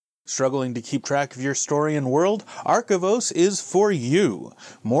Struggling to keep track of your story and world? Archivos is for you.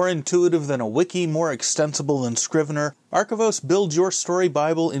 More intuitive than a wiki, more extensible than Scrivener, Archivos builds your story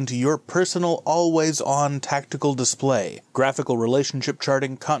Bible into your personal, always-on tactical display. Graphical relationship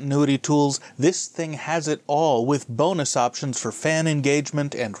charting, continuity tools, this thing has it all with bonus options for fan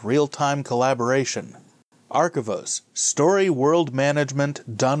engagement and real-time collaboration. Archivos, story world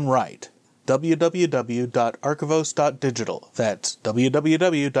management done right. www.archivos.digital. That's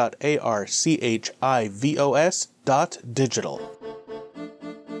www.archivos.digital.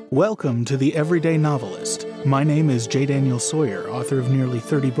 Welcome to The Everyday Novelist. My name is J. Daniel Sawyer, author of nearly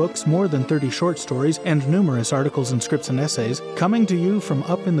 30 books, more than 30 short stories, and numerous articles and scripts and essays, coming to you from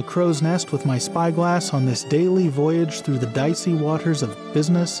up in the crow's nest with my spyglass on this daily voyage through the dicey waters of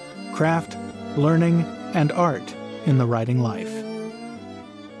business, craft, learning, and art in the writing life.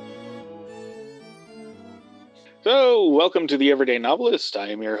 So, welcome to The Everyday Novelist. I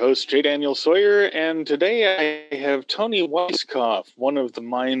am your host, J. Daniel Sawyer, and today I have Toni Weiskopf, one of the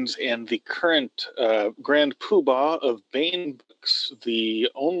minds and the current grand poobah of Baen Books, the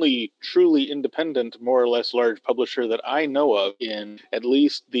only truly independent, more or less large publisher that I know of in at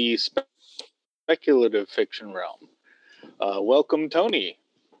least the speculative fiction realm. Welcome, Toni.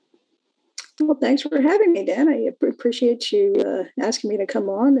 Well, thanks for having me, Dan. I appreciate you asking me to come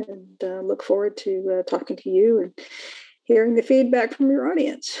on, and look forward to talking to you and hearing the feedback from your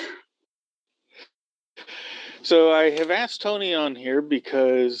audience. So I have asked Toni on here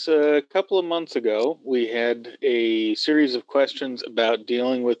because a couple of months ago, we had a series of questions about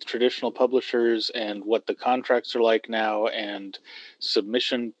dealing with traditional publishers and what the contracts are like now and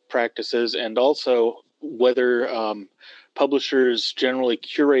submission practices, and also whether publishers generally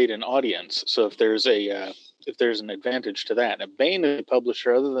curate an audience. So if there's an advantage to that. Baen is a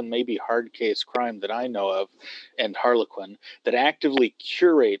publisher, other than maybe Hard Case Crime that I know of, and Harlequin, that actively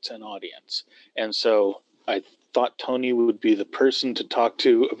curates an audience. And so I thought Toni would be the person to talk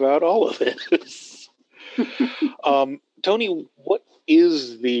to about all of this. Toni, what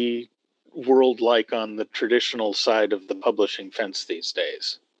is the world like on the traditional side of the publishing fence these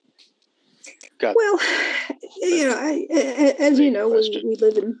days? Well, as you know, we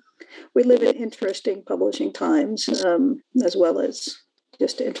live in interesting publishing times, as well as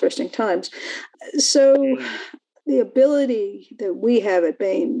just interesting times. So the ability that we have at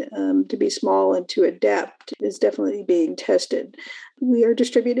Baen to be small and to adapt is definitely being tested. We are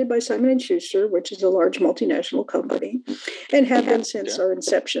distributed by Simon & Schuster, which is a large multinational company, and have been since our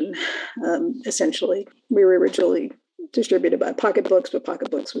inception, essentially. We were originally distributed by Pocket Books, but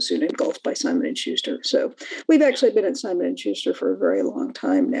Pocket Books was soon engulfed by Simon & Schuster. So we've actually been at Simon & Schuster for a very long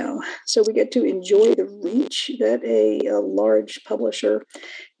time now. So we get to enjoy the reach that a large publisher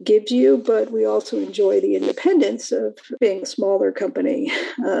gives you, but we also enjoy the independence of being a smaller company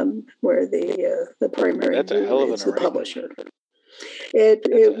where the primary is the publisher.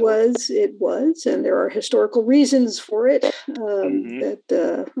 It was, and there are historical reasons for it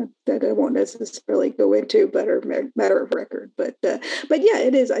that I won't necessarily go into, but are matter of record. But yeah,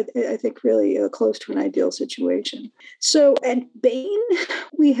 it is. I think really close to an ideal situation. So at Baen,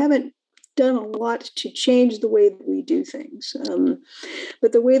 we haven't done a lot to change the way that we do things,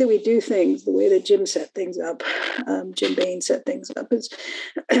 but the way that we do things, the way that Jim Baen set things up,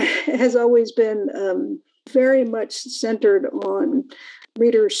 has always been very much centered on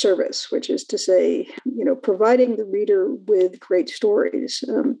reader service, which is to say, providing the reader with great stories.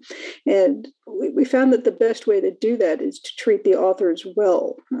 And we found that the best way to do that is to treat the authors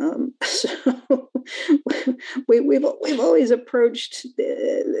well. So we've always approached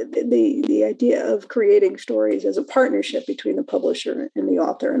the idea of creating stories as a partnership between the publisher and the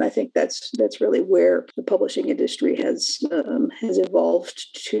author, and I think that's really where the publishing industry has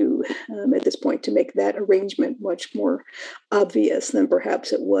evolved to at this point, to make that arrangement much more obvious than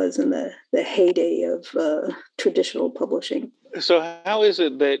perhaps it was in the heyday of traditional publishing. So how is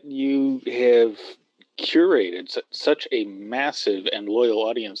it that you have curated such a massive and loyal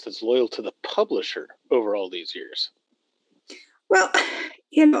audience that's loyal to the publisher over all these years? Well,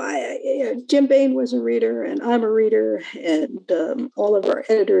 Jim Baen was a reader, and I'm a reader, and all of our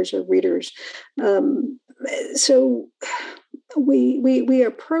editors are readers. So we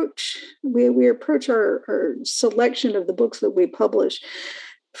approach our selection of the books that we publish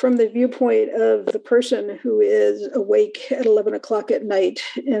from the viewpoint of the person who is awake at 11 o'clock at night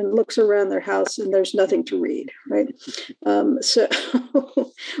and looks around their house and there's nothing to read, right? So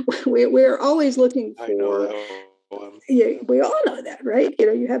we're always looking for Yeah, we all know that, right?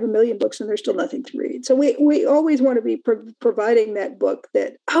 You have a million books and there's still nothing to read. So we always want to be providing that book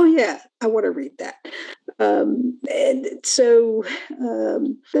that, oh yeah, I want to read that. And so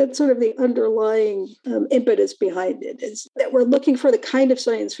that's sort of the underlying impetus behind it, is that we're looking for the kind of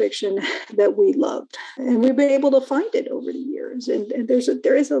science fiction that we loved, and we've been able to find it over the years. And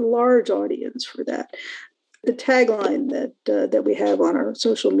there is a large audience for that. The tagline that we have on our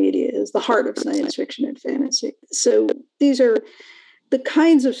social media is the heart of science fiction and fantasy. So these are the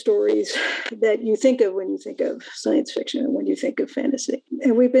kinds of stories that you think of when you think of science fiction and when you think of fantasy.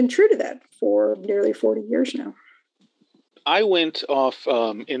 And we've been true to that for nearly 40 years now. I went off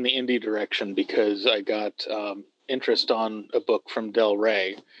in the indie direction because I got interest on a book from Del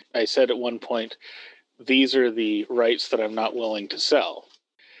Rey. I said at one point, these are the rights that I'm not willing to sell.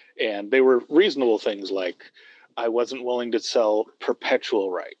 And they were reasonable things like I wasn't willing to sell perpetual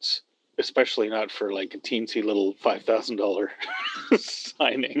rights, especially not for like a teensy little $5,000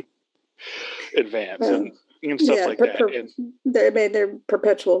 signing advance and stuff like that. They're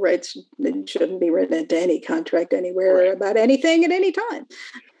perpetual rights. They shouldn't be written into any contract anywhere about anything at any time.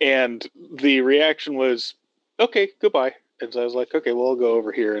 And the reaction was, okay, goodbye. And so I was like, okay, well, I'll go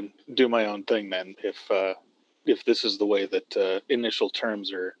over here and do my own thing then if this is the way that initial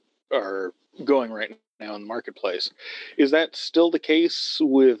terms are going right now in the marketplace. Is that still the case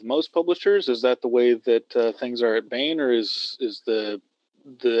with most publishers? Is that the way that things are at Baen, or is the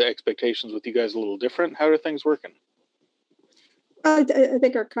expectations with you guys a little different? How are things working? I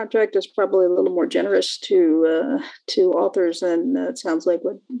think our contract is probably a little more generous to authors than it sounds like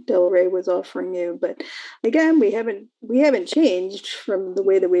what Del Rey was offering you. But again, we haven't changed from the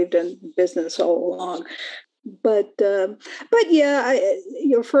way that we've done business all along. But yeah,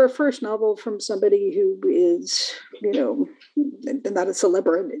 for a first novel from somebody who is, not a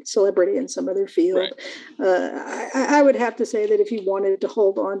celebrity in some other field, right. I would have to say that if you wanted to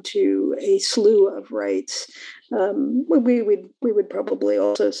hold on to a slew of rights, we would probably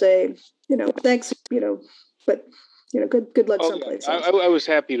also say, thanks, but good luck someplace else. I was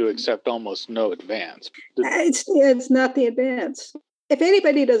happy to accept almost no advance. It's not the advance. If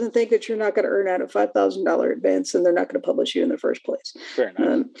anybody doesn't think that you're not going to earn out a $5,000 advance, then they're not going to publish you in the first place. Fair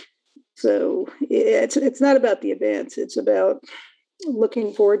enough. So it's not about the advance. It's about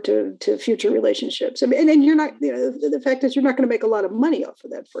looking forward to future relationships. I mean, and you're not, the fact is you're not going to make a lot of money off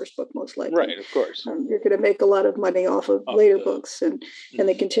of that first book, most likely. Right, of course. You're going to make a lot of money off of later books and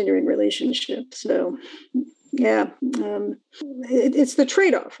the continuing relationship. So, yeah, it's the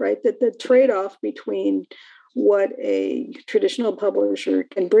trade-off, right? The trade-off between what a traditional publisher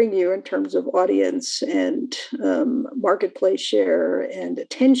can bring you in terms of audience and marketplace share and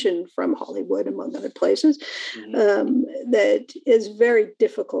attention from Hollywood, among other places, that is very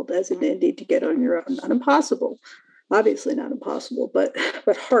difficult as an indie to get on your own. Not impossible, obviously not impossible, but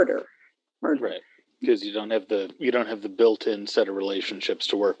harder. Right, because you don't have the built-in set of relationships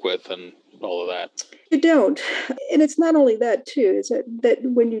to work with and all of that. You don't. And it's not only that, too, is that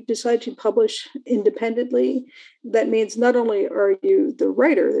when you decide to publish independently, that means not only are you the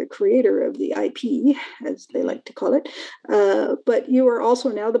writer, the creator of the IP, as they like to call it, but you are also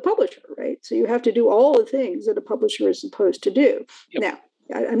now the publisher, right? So you have to do all the things that a publisher is supposed to do. Yep. Now,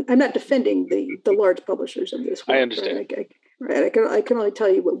 I'm not defending the large publishers of this world. I understand. Right? I can only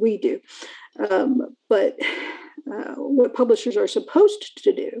tell you what we do. But what publishers are supposed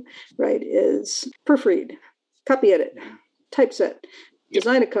to do, right, is proofread, copy edit, typeset,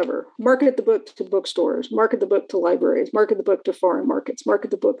 design a cover, market the book to bookstores, market the book to libraries, market the book to foreign markets, market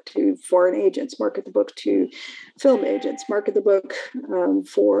the book to foreign agents, market the book to film agents, market the book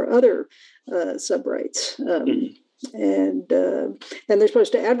for other subrights. And they're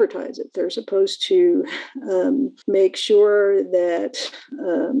supposed to advertise it. They're supposed to make sure that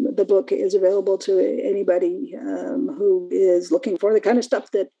the book is available to anybody who is looking for the kind of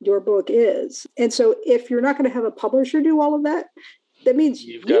stuff that your book is. And so if you're not going to have a publisher do all of that, that means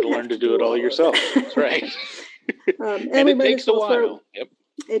you've got to learn to do it all yourself. That's right. And it takes a while. Yep.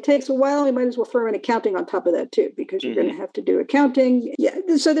 It takes a while. You might as well throw in accounting on top of that too, because you're going to have to do accounting. Yeah.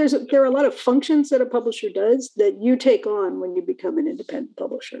 So there are a lot of functions that a publisher does that you take on when you become an independent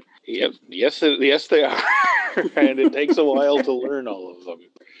publisher. Yep. Yes, they are. And it takes a while to learn all of them.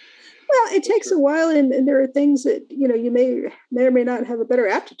 Well, it takes a while, and there are things that you may or may not have a better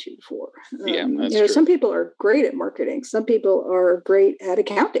aptitude for. That's true. Some people are great at marketing. Some people are great at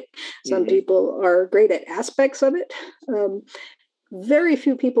accounting. Some people are great at aspects of it. Very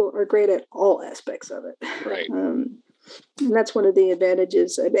few people are great at all aspects of it. Right. And that's one of the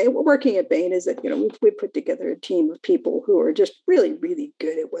advantages of working at Bain, is that, we've put together a team of people who are just really, really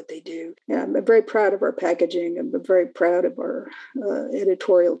good at what they do. And I'm very proud of our packaging. I'm very proud of our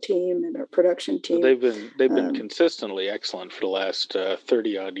editorial team and our production team. They've been consistently excellent for the last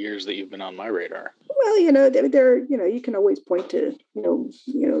 30 odd years that you've been on my radar. Well, they're you can always point to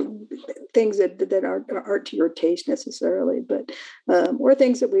things that aren't to your taste necessarily, but or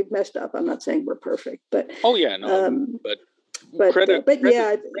things that we've messed up. I'm not saying we're perfect, but credit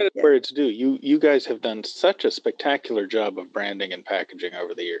where it's due. You guys have done such a spectacular job of branding and packaging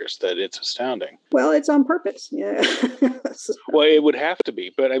over the years that it's astounding. Well, it's on purpose. Yeah. Well, it would have to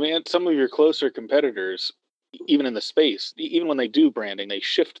be, but I mean, some of your closer competitors, even in the space, even when they do branding, they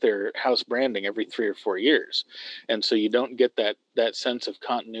shift their house branding every 3 or 4 years. And so you don't get that sense of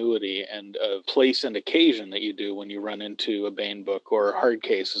continuity and of place and occasion that you do when you run into a Bain book, or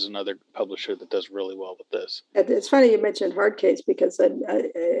Hardcase is another publisher that does really well with this. It's funny you mentioned Hardcase, because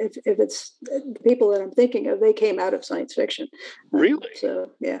if it's the people that I'm thinking of, they came out of science fiction. Really?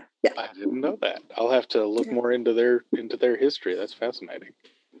 So, yeah. I didn't know that. I'll have to look more into their history. That's fascinating.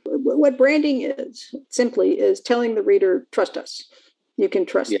 What branding is simply is telling the reader, trust us. You can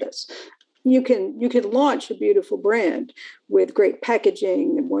trust us. You can launch a beautiful brand with great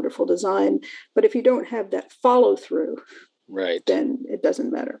packaging and wonderful design, but if you don't have that follow through, right, then it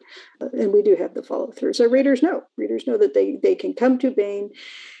doesn't matter. And we do have the follow through. So readers know that they can come to Bain.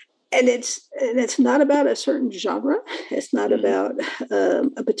 And it's not about a certain genre. It's not about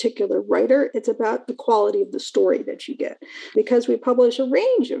a particular writer. It's about the quality of the story that you get, because we publish a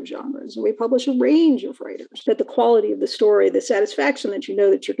range of genres and we publish a range of writers. But the quality of the story, the satisfaction that you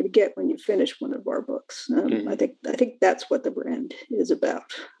know that you're going to get when you finish one of our books, I think that's what the brand is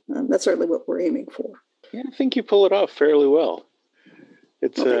about. That's certainly what we're aiming for. Yeah, I think you pull it off fairly well.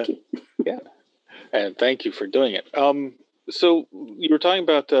 Thank you. Yeah, and thank you for doing it. So you were talking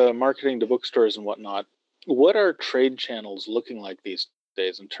about marketing to bookstores and whatnot. What are trade channels looking like these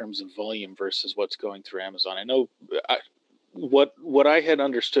days in terms of volume versus what's going through Amazon? I know what I had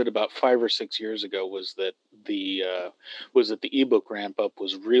understood about 5 or 6 years ago was that the ebook ramp up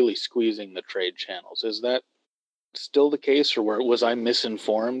was really squeezing the trade channels. Is that still the case, or was I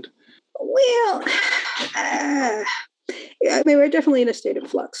misinformed? Well, I mean, we're definitely in a state of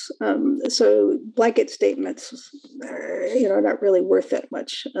flux. So blanket statements are not really worth that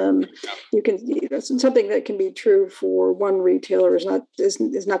much. You can, something that can be true for one retailer is not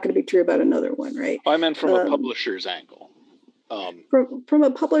going to be true about another one, right? I meant from a publisher's angle. From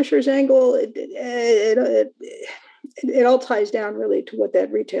a publisher's angle, it all ties down really to what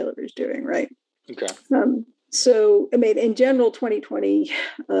that retailer is doing, right? Okay. So, I mean, in general, 2020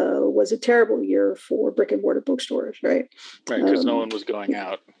 was a terrible year for brick and mortar bookstores, right? Right, because no one was going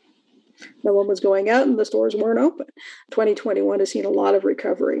out. No one was going out and the stores weren't open. 2021 has seen a lot of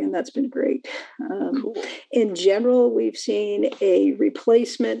recovery, and that's been great. Cool. In general, we've seen a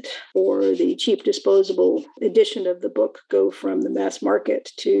replacement for the cheap disposable edition of the book go from the mass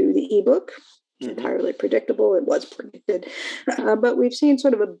market to the ebook. Entirely predictable. It was predicted. But we've seen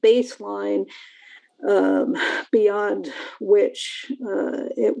sort of a baseline beyond which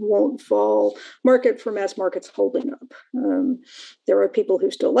it won't fall. Market for mass markets holding up. There are people who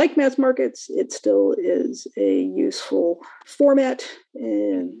still like mass markets. It still is a useful format,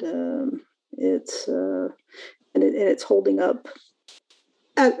 and it's holding up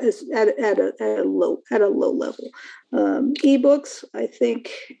at a low level. Ebooks, I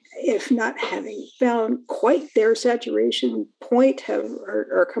think, if not having found quite their saturation point,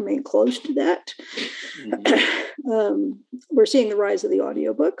 are coming close to that. We're seeing the rise of the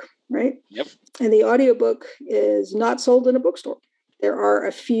audiobook, right? Yep. And the audiobook is not sold in a bookstore. There are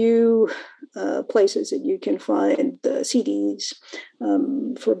a few places that you can find the CDs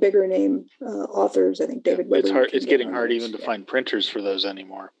for bigger name authors. I think David Weber. It's hard. It's getting hard even to find printers for those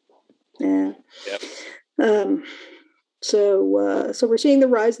anymore. Yeah. Yep. So we're seeing the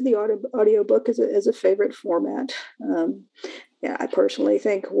rise of the audiobook as a favorite format. I personally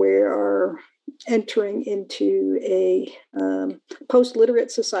think we are entering into a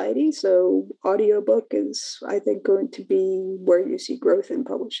post-literate society. So audiobook is, I think, going to be where you see growth in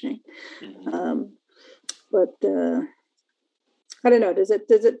publishing. But I don't know. Does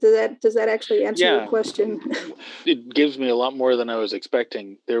that actually answer your question? It gives me a lot more than I was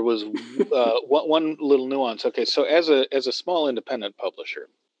expecting. There was one little nuance. Okay, so as a small independent publisher,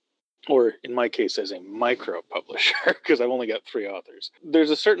 or in my case, as a micro publisher, because I've only got 3 authors,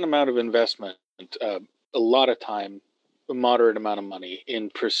 there's a certain amount of investment, a lot of time, a moderate amount of money in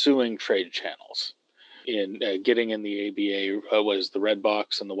pursuing trade channels. in getting in the ABA was the red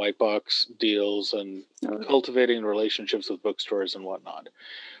box and the white box deals and cultivating relationships with bookstores and whatnot.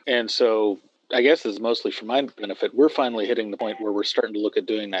 And so I guess this is mostly for my benefit. We're finally hitting the point where we're starting to look at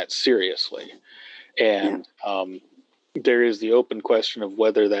doing that seriously. And there is the open question of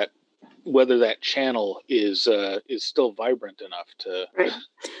whether that channel is still vibrant enough to. Right.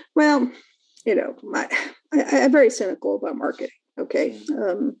 Well, I'm very cynical about marketing. Okay,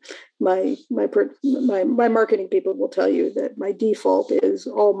 my marketing people will tell you that my default is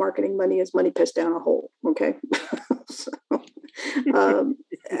all marketing money is money pissed down a hole. Okay, so,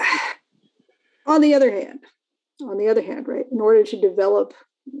 on the other hand, right, in order to develop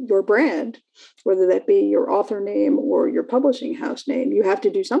your brand, whether that be your author name or your publishing house name, you have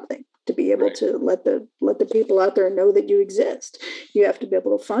to do something to be able to let the people out there know that you exist. You have to be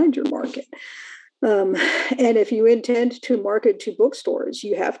able to find your market. And if you intend to market to bookstores,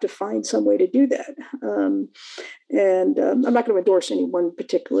 you have to find some way to do that. I'm not going to endorse any one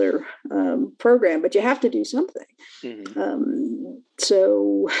particular program, but you have to do something.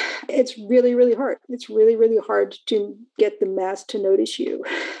 So it's really, really hard. It's really, really hard to get the mass to notice you.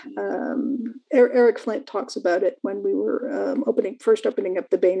 Eric Flint talks about it when we were first opening up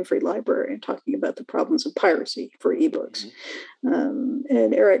the Bain Free Library and talking about the problems of piracy for ebooks.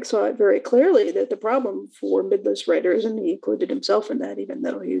 And Eric saw it very clearly that the problem for midlist writers, and he included himself in that, even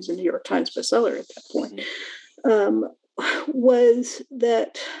though he was a New York Times bestseller at that point, was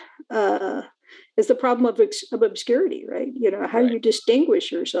that is the problem of obscurity, right? How do you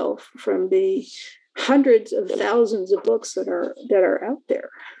distinguish yourself from the hundreds of thousands of books that are out there?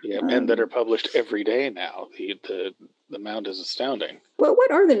 Yeah, and that are published every day now. The amount is astounding. Well,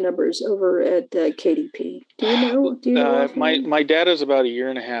 what are the numbers over at KDP? Do you know? My data's about a year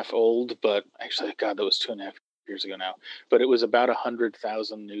and a half old, but actually, God, that was 2.5 years ago now. But it was about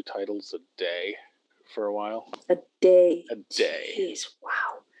 100,000 new titles a day for a while. A day. Jeez,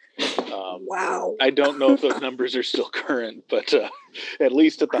 wow. Wow. I don't know if those numbers are still current, but at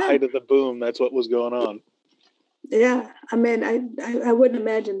least at the height of the boom, that's what was going on. Yeah, I mean, I wouldn't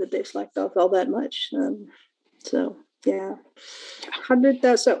imagine that they've slacked off all that much. So yeah,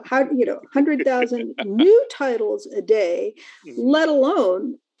 100,000. So 100,000 new titles a day, let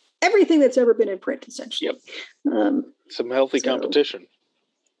alone everything that's ever been in print, essentially. Yep. Some healthy competition.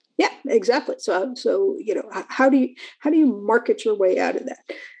 Yeah, exactly. So how do you market your way out of that?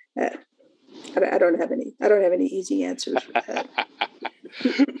 I don't have any easy answers for that.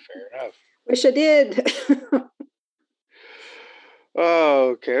 Fair enough. Wish I did.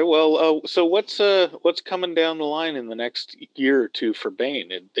 Okay. Well, so what's coming down the line in the next year or two for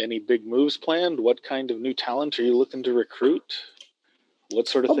Bain? Any big moves planned? What kind of new talent are you looking to recruit? What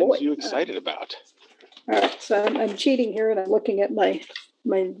sort of things are you excited about? All right. So I'm cheating here, and I'm looking at my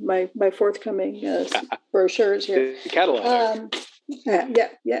forthcoming brochures here. The catalog.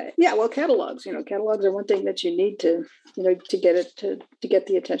 Yeah. Well, catalogs. Catalogs are one thing that you need to get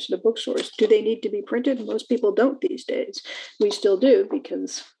the attention of bookstores. Do they need to be printed? Most people don't these days. We still do,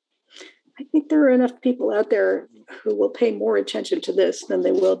 because I think there are enough people out there who will pay more attention to this than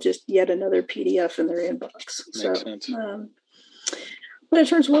they will just yet another PDF in their inbox. Makes sense. But in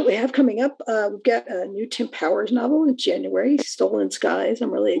terms of what we have coming up, we've got a new Tim Powers novel in January, Stolen Skies.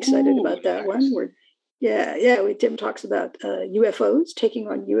 I'm really excited about that one. Tim talks about UFOs, taking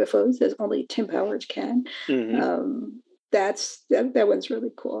on UFOs as only Tim Powers can. That one's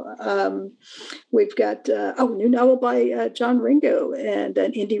really cool. We've got a new novel by John Ringo and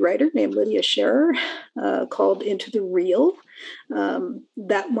an indie writer named Lydia Scherer called Into the Real.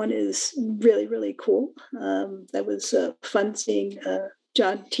 That one is really, really cool. That was fun seeing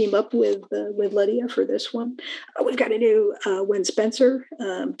John team up with Lydia for this one. We've got a new Win Spencer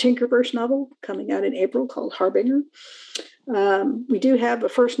Tinkerverse novel coming out in April called Harbinger. We do have a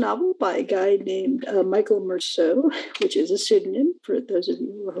first novel by a guy named Michael Merceau, which is a pseudonym for those of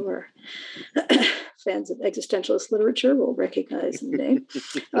you who are fans of existentialist literature will recognize the name.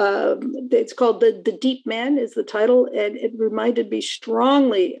 It's called The Deep Man is the title, and it reminded me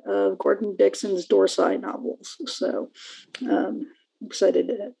strongly of Gordon Dixon's Dorsey novels. So excited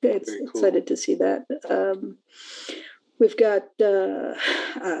to see that. We've got a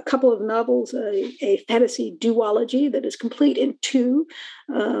couple of novels, a fantasy duology that is complete in two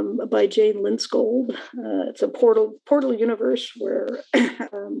by Jane Lindskold. It's a portal universe where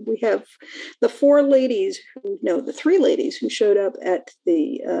we have the three ladies who showed up at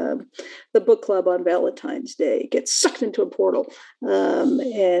the book club on Valentine's Day get sucked into a portal.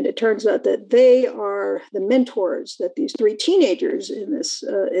 And it turns out that they are the mentors that these three teenagers in this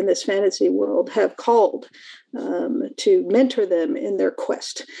fantasy world have called to mentor them in their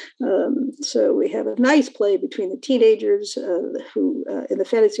quest. So we have a nice play between the teenagers who in the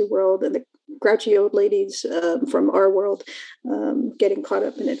fantasy world and the grouchy old ladies from our world getting caught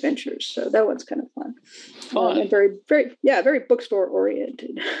up in adventures. So that one's kind of fun. And very, very, very bookstore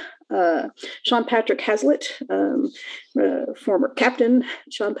oriented. Sean Patrick Hazlitt, former Captain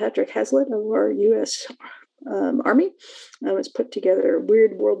Sean Patrick Hazlitt of our U.S. Army, has put together a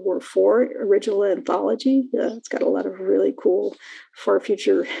Weird World War IV original anthology. It's got a lot of really cool far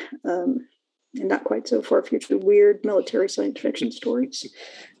future and not quite so far future weird military science fiction stories.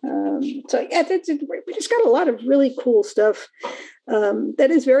 We just got a lot of really cool stuff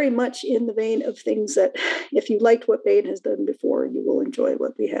that is very much in the vein of things that, if you liked what Baen has done before, you will enjoy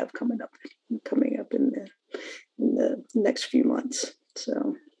what we have coming up in the next few months.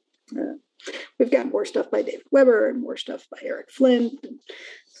 So we've got more stuff by David Weber and more stuff by Eric Flynn.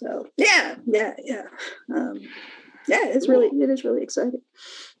 So it is really exciting.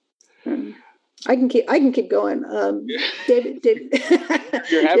 I can keep going. David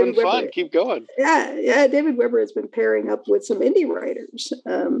You're having David fun. Weber, keep going. Yeah. David Weber has been pairing up with some indie writers,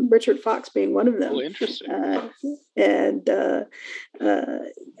 Richard Fox being one of them. Oh, interesting.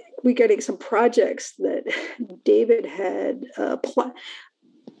 We're getting some projects that David had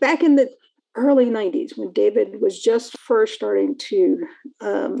back in the early 90s, when David was just first starting to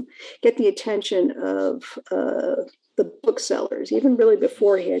get the attention of the booksellers, even really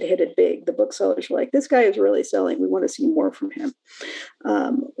before he had hit it big. The booksellers were like, this guy is really selling. We want to see more from him.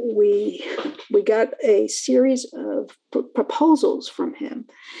 We got a series of proposals from him.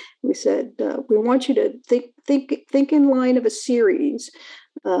 We said, we want you to think in line of a series,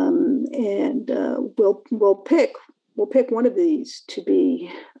 and we'll pick one of these to be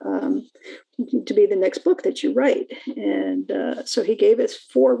the next book that you write. And so he gave us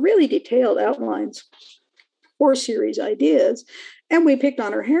 4 really detailed outlines, 4 series ideas, and we picked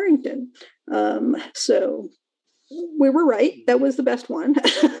Honor Harrington. So we were right. That was the best one.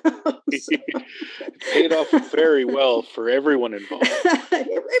 It paid off very well for everyone involved.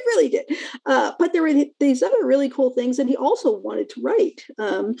 It really did. But there were these other really cool things that he also wanted to write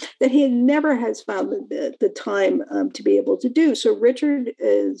that he never has found the time to be able to do. So Richard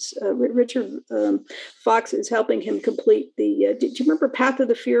Fox is helping him complete the. Did you remember Path of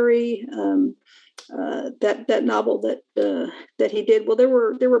the Fury? That novel that he did. Well, there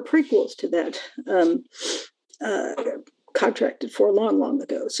were prequels to that. Contracted for long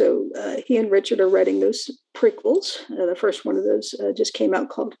ago. So he and Richard are writing those prequels. The first one of those just came out,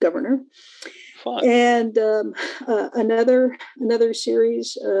 called Governor. Fun. And another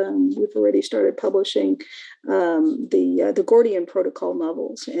series we've already started publishing, the Gordian Protocol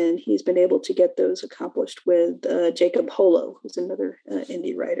novels, and he's been able to get those accomplished with Jacob Holo, who's another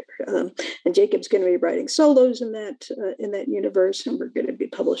indie writer. And Jacob's going to be writing solos in that universe, and we're going to be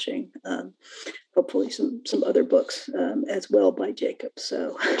publishing hopefully some other books as well by Jacob.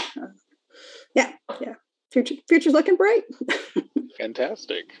 So future's looking bright.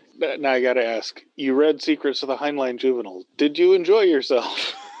 Fantastic. Now I got to ask, you read Secrets of the Heinlein Juvenile. Did you enjoy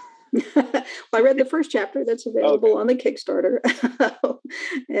yourself? Well, I read the first chapter that's available on the Kickstarter.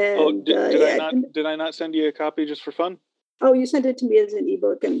 And, did I not send you a copy just for fun? Oh, you sent it to me as an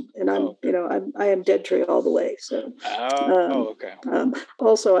ebook, and I'm I am Dead Tree all the way. So okay.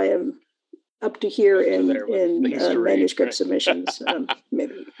 Also, I am up to here in manuscript right? submissions,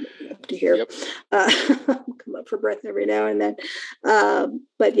 maybe up to here. Yep. Come up for breath every now and then.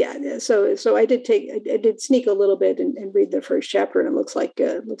 But yeah, so I did sneak a little bit and read the first chapter, and it looks like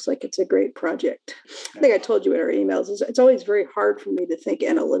it's a great project. I think I told you in our emails, it's always very hard for me to think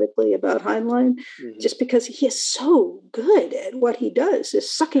analytically about Heinlein, just because he is so good at what he does,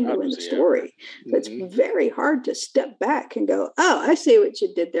 is sucking you in the story. So it's very hard to step back and go, oh, I see what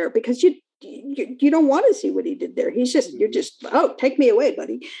you did there, because you don't want to see what he did there. You're just, oh, take me away,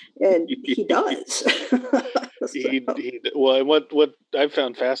 buddy. And he does. Well, what I've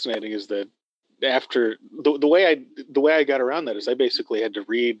found fascinating is that after the way I got around that is I basically had to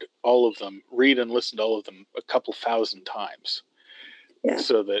read and listen to all of them a couple thousand times. Yeah.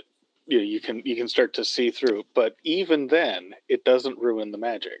 So that you can start to see through. But even then, it doesn't ruin the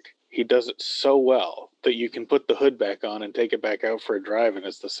magic. He does it so well that you can put the hood back on and take it back out for a drive, and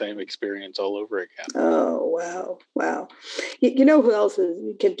it's the same experience all over again. Oh, wow. You know who else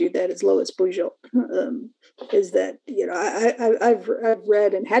can do that is Lois Bujold. Is that, I've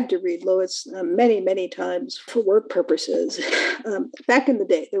read and had to read Lois many times for work purposes. Back in the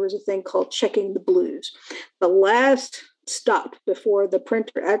day, there was a thing called checking the blues. The last stop before the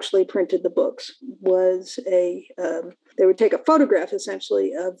printer actually printed the books was they would take a photograph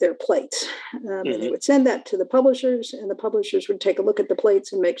essentially of their plates, and they would send that to the publishers, and the publishers would take a look at the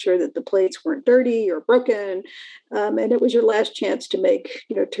plates and make sure that the plates weren't dirty or broken, and it was your last chance to make,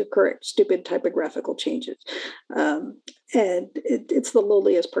 to correct stupid typographical changes. And it's the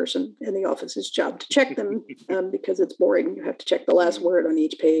lowliest person in the office's job to check them, because it's boring. You have to check the last word on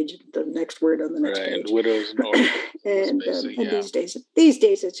each page, the next word on the next page. Widows and orphans. and these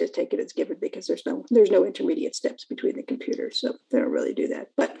days it's just take it as given, because there's no intermediate steps between the computers, so they don't really do that.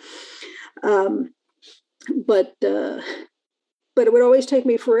 But it would always take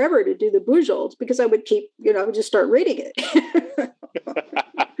me forever to do the Bujold, because I would I would just start reading it.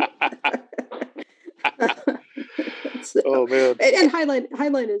 So, oh man! And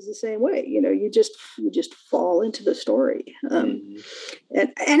Highline is the same way. You just fall into the story. And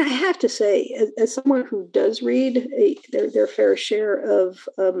I have to say, as someone who does read their fair share of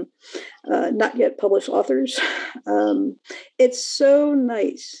not yet published authors, it's so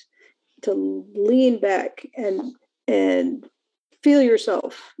nice to lean back and feel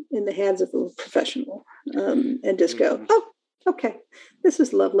yourself in the hands of a professional, and just go, oh, okay, this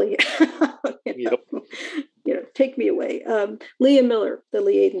is lovely. Take me away. Leah Miller, the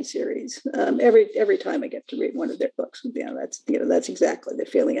Liaden series. Every time I get to read one of their books, that's exactly the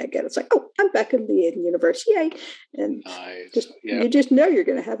feeling I get. It's like, oh, I'm back in the Liaden universe, yay! And nice. You just know you're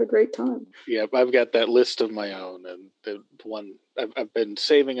going to have a great time. Yep, I've got that list of my own, and the one I've been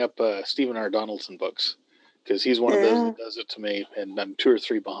saving up Stephen R. Donaldson books, because he's one of those that does it to me, and I'm 2 or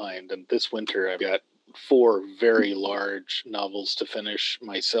 3 behind. And this winter I've got 4 very large novels to finish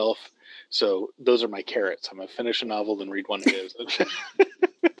myself. So those are my carrots. I'm going to finish a novel, then read one of his.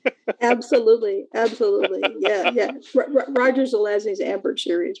 Absolutely. Yeah. Roger Zelazny's Amber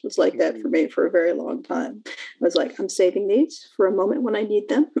series was like that for me for a very long time. I was like, I'm saving these for a moment when I need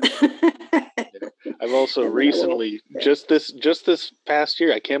them. I've also recently, just this past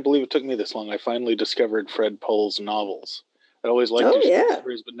year, I can't believe it took me this long, I finally discovered Fred Pohl's novels. I always liked his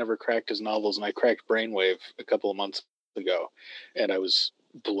stories, but never cracked his novels. And I cracked Brainwave a couple of months ago, and I was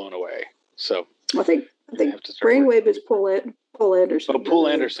blown away. So I think Brainwave is Pohl Anderson. Oh, Pohl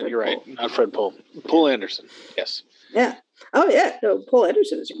Anderson. You're right. Not Fred Pohl. Pohl Anderson. Yes. Yeah. Oh, yeah. No, Pohl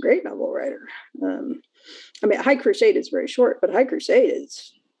Anderson is a great novel writer. High Crusade is very short, but High Crusade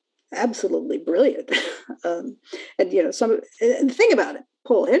is absolutely brilliant. And the thing about it,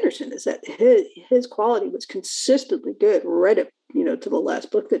 Pohl Anderson, is that his quality was consistently good right up, to the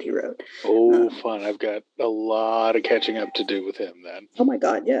last book that he wrote. Oh, fun. I've got a lot of catching up to do with him then. Oh my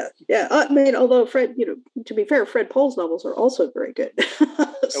God. Yeah. Yeah. Although Fred, to be fair, Fred Pohl's novels are also very good.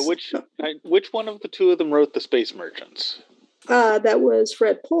 Which one of the 2 of them wrote The Space Merchants? That was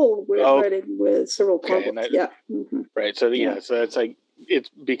Fred Pohl writing with Cyril Kornbluth. Yeah. Mm-hmm. Right. So so that's like, it's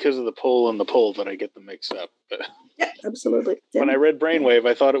because of the Pohl and the Pohl that I get them mixed up. Yeah, absolutely. Yeah. When I read Brainwave,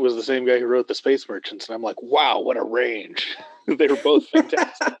 I thought it was the same guy who wrote The Space Merchants, and I'm like, wow, what a range. They were both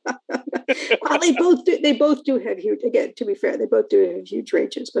fantastic. Well, they both do have huge, again, to be fair, they both do have huge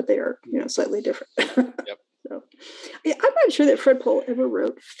ranges, but they are, slightly different. Yep. So, I'm not sure that Fred Pohl ever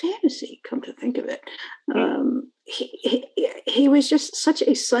wrote fantasy, come to think of it. He was just such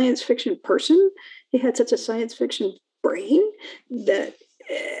a science fiction person. He had such a science fiction brain that,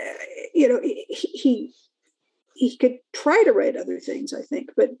 he could try to write other things, I think,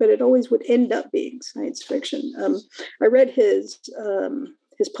 but it always would end up being science fiction. I read his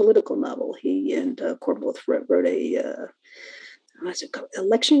political novel. He and Kornbluth wrote a what's it called?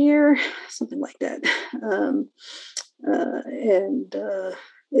 Election Year, something like that.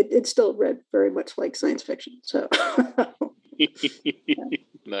 It still read very much like science fiction. So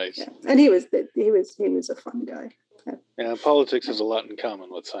nice. Yeah. And he was a fun guy. Yeah, politics has a lot in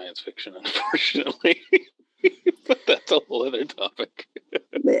common with science fiction, unfortunately. But that's a whole other topic.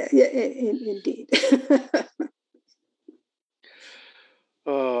 Indeed.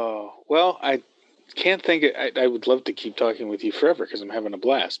 Oh, well, I can't think. I would love to keep talking with you forever because I'm having a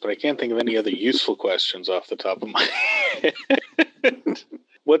blast, but I can't think of any other useful questions off the top of my head.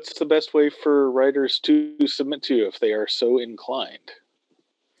 What's the best way for writers to submit to you if they are so inclined?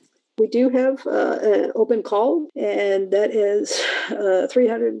 We do have an open call, and that is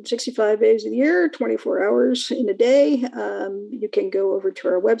 365 days a year, 24 hours in a day. You can go over to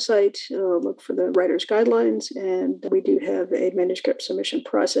our website, look for the writer's guidelines, and we do have a manuscript submission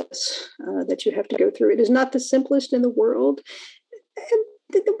process that you have to go through. It is not the simplest in the world,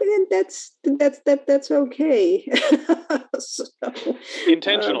 and that's okay. So,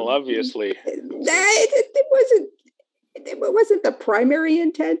 intentional, obviously. It wasn't. it wasn't the primary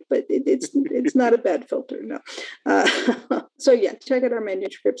intent, but it's not a bad filter, no. So yeah, check out our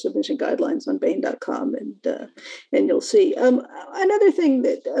manuscript submission guidelines on Bain.com, and you'll see. Another thing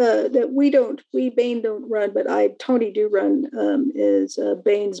that we Bain don't run, but Toni do run, is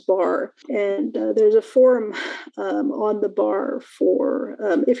Bain's Bar, and there's a forum on the bar for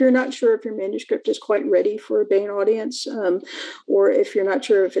if you're not sure if your manuscript is quite ready for a Bain audience, or if you're not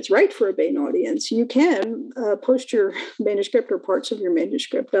sure if it's right for a Bain audience, you can post your manuscript or parts of your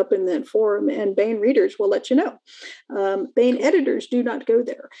manuscript up in that forum, and Bain readers will let you know. Bain editors do not go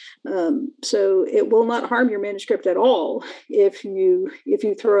there, so it will not harm your manuscript at all if you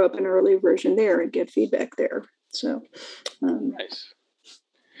throw up an early version there and get feedback there. So nice.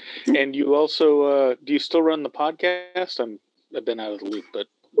 And you also do you still run the podcast? I've been out of the loop, but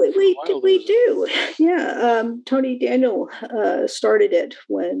we do. Yeah. Toni Daniel started it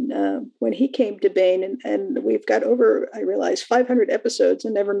when he came to Bain, and we've got over, I realize, 500 episodes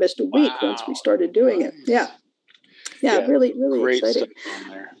and never missed a week once we started doing it. Yeah. Really great exciting. Stuff on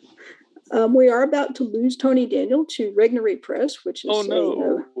there. We are about to lose Toni Daniel to Regnery Press, which is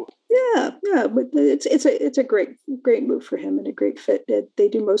but it's a great move for him and a great fit. They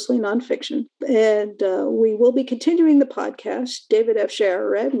do mostly nonfiction, and we will be continuing the podcast. David F.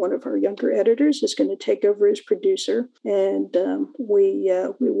 Shahared, one of our younger editors, is going to take over as producer, and we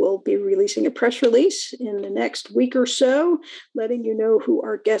will be releasing a press release in the next week or so, letting you know who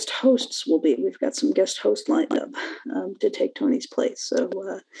our guest hosts will be. We've got some guest hosts lined up to take Toni's place. So,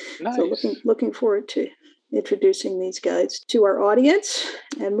 nice. So looking forward to introducing these guys to our audience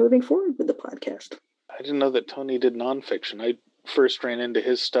and moving forward with the podcast. I didn't know that Toni did nonfiction. I first ran into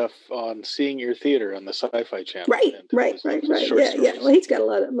his stuff on Seeing Your Theater on the Sci-Fi Channel. Right. Yeah. Well, he's got a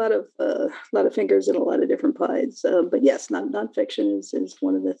lot of fingers in a lot of different pies. But yes, nonfiction is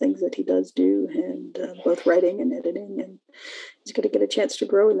one of the things that he does do, and both writing and editing, and he's going to get a chance to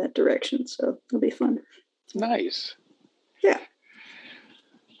grow in that direction. So it'll be fun. Nice. Yeah.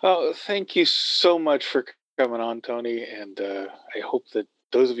 Oh, thank you so much for coming on, Toni, and I hope that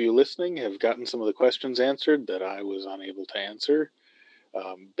those of you listening have gotten some of the questions answered that I was unable to answer.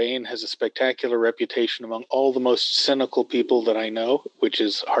 Bain has a spectacular reputation among all the most cynical people that I know, which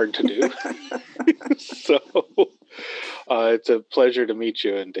is hard to do. So it's a pleasure to meet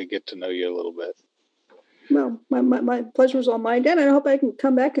you and to get to know you a little bit. Well, my pleasure is all mine, Dan. I hope I can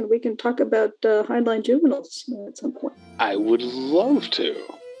come back and we can talk about Heinlein juveniles at some point. I would love to.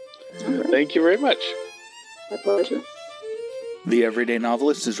 Right. Thank you very much. My pleasure. The Everyday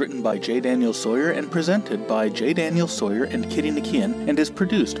Novelist is written by J. Daniel Sawyer and presented by J. Daniel Sawyer and Kitty Nakian, and is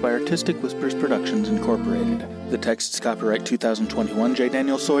produced by Artistic Whispers Productions, Incorporated. The text is copyright 2021 J.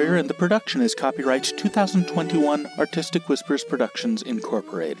 Daniel Sawyer, and the production is copyright 2021 Artistic Whispers Productions,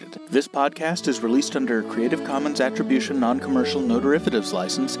 Incorporated. This podcast is released under a Creative Commons Attribution Non-Commercial No Derivatives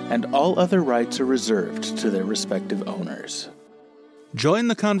license, and all other rights are reserved to their respective owners. Join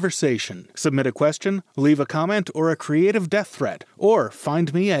the conversation. Submit a question, leave a comment, or a creative death threat. Or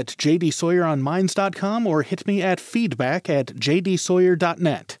find me at jdsawyeronminds.com or hit me at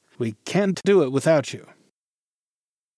feedback@jdsawyer.net. We can't do it without you.